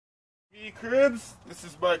Mtv Cribs, this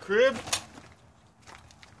is my crib.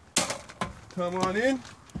 Come on in.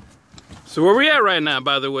 So where we at right now,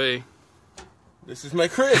 by the way? This is my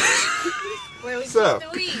crib. Where we What's up?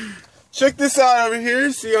 keep the weed. Check this out over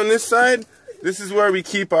here. See on this side? This is where we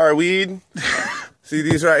keep our weed. See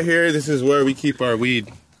these right here? This is where we keep our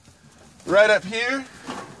weed. Right up here,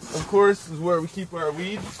 of course, is where we keep our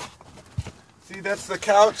weed. See, that's the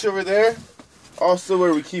couch over there. Also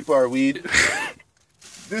where we keep our weed.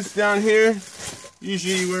 This down here,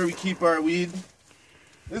 usually where we keep our weed.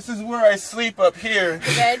 This is where I sleep up here.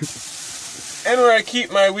 The bed. And where I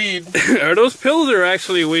keep my weed. Are those pills or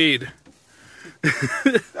actually weed?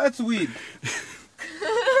 That's weed.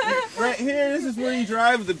 Right here, this is where you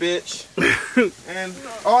drive the bitch. And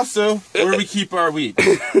also where we keep our weed.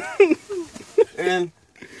 And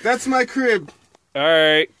that's my crib.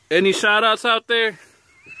 Alright. Any shout outs out there?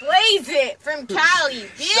 Blaze it from Cali,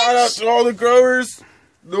 bitch. Shout out to all the growers.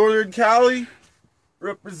 Northern Cali.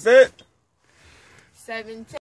 Represent. 710.